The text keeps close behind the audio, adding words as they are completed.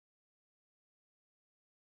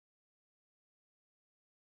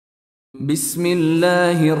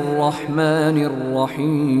বিসমিল্লাহির রহমানির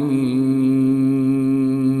রহিম।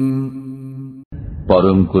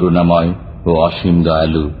 পরম করুণাময় ও অসীম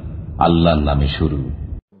দয়ালু আল্লাহর নামে শুরু।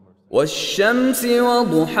 ওয়াশ-শামসি ওয়া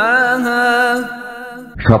দুহাহা,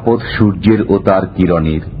 শপথ সূর্যের ও তার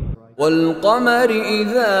কিরণের। ওয়াল কমারি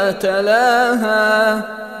ইযা তালাহা,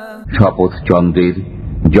 শপথ চন্দ্রের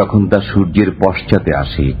যখন তা সূর্যের পশ্চাতে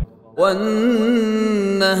আসে। ওয়ান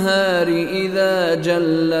নাহারি ইযা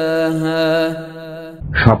জাল্লাহা,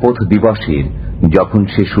 শপথ দিবসের যখন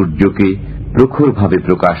সে সূর্যকে প্রখরভাবে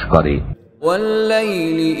প্রকাশ করে। ওয়াল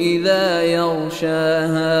লাইলি ইযা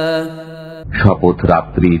ইয়াগশাহা, শপথ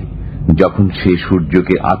রাত্রির যখন সে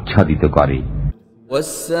সূর্যকে আচ্ছাদিত করে।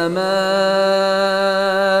 ওয়াস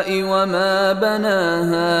সামাই ওয়া মা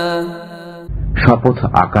বানাহা, শপথ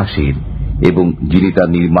আকাশের এবং যিনি তা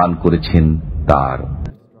নির্মাণ করেছেন তার।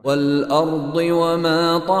 ওয়াল আরদি ওয়া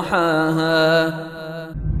মা তাহাহা,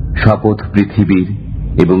 শপথ পৃথিবীর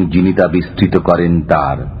এবং যিনি তা বিস্তৃত করেন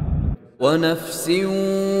তার। ওয়া নাফসিন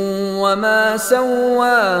ওয়া মা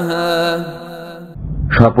সাওয়াহা,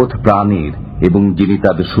 শপথ প্রাণের এবং যিনি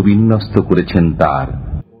তাদের সুবিন্যস্ত করেছেন তার।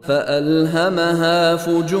 ফাআলহামাহা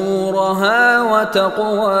ফুজুরাহা ওয়া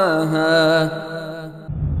তাকওয়াহা,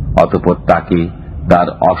 অতঃপর তাকে তার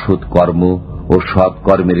অসৎ কর্ম ও সৎ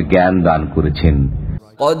কর্মের জ্ঞান দান করেছেন।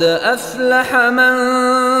 ক্বাদ আফলাহা মান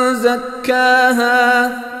যাক্কাহা,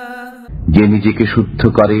 যে নিজেকে শুদ্ধ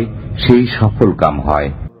করে সেই সফল কাম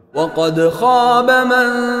হয়। ওয়া ক্বাদ খাবা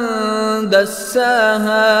মান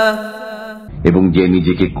দাসসাহা, এবং যে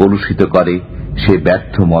নিজেকে কলুষিত করে সে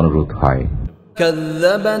ব্যর্থ মনোরথ হয়।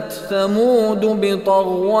 কাযযাবাত সামুদ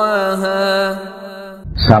বিতাগওয়াহা,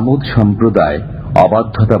 সামুদ সম্প্রদায়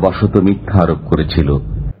অবাধ্যতাবশত মিথ্যা আরোপ করেছিল।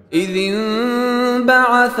 ইয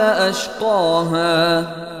ইনবাআসা আশকাহা,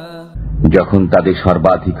 যখন তাদের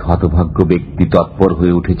সর্বাধিক হতভাগ্য ব্যক্তি তৎপর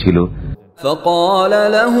হয়ে উঠেছিল। فقال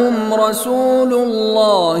لهم رسول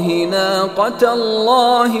الله ناقة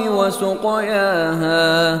الله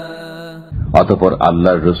وسقياها, অতঃপর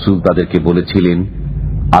আল্লাহর রসূল তাদেরকে বলেছিলেন,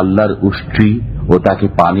 আল্লাহর উষ্ট্রি ও তাকে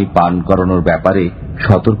পানি পান করানোর ব্যাপারে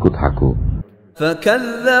সতর্ক থাকো।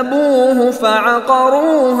 فكذبوه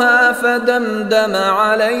فعقروها فدمدم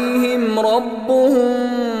عليهم ربهم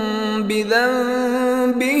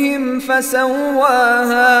بذنبهم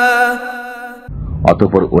فسواها,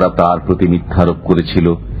 অতঃপর ওরা তার প্রতি মিথ্যারোপ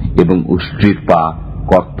করেছিল এবং উষ্ট্রির পা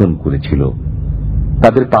কর্তন করেছিল।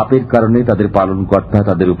 তাদের পাপের কারণে তাদের পালনকর্তা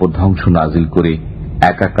তাদের উপর ধ্বংস নাজিল করে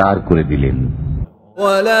একাকার করে দিলেন।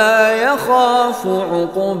 ولا يخاف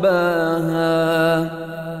عقباها,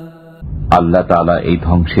 আল্লাহ তাআলা এই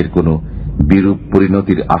ধ্বংসের কোনো বিরূপ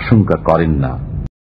পরিণতির আশঙ্কা করেন না।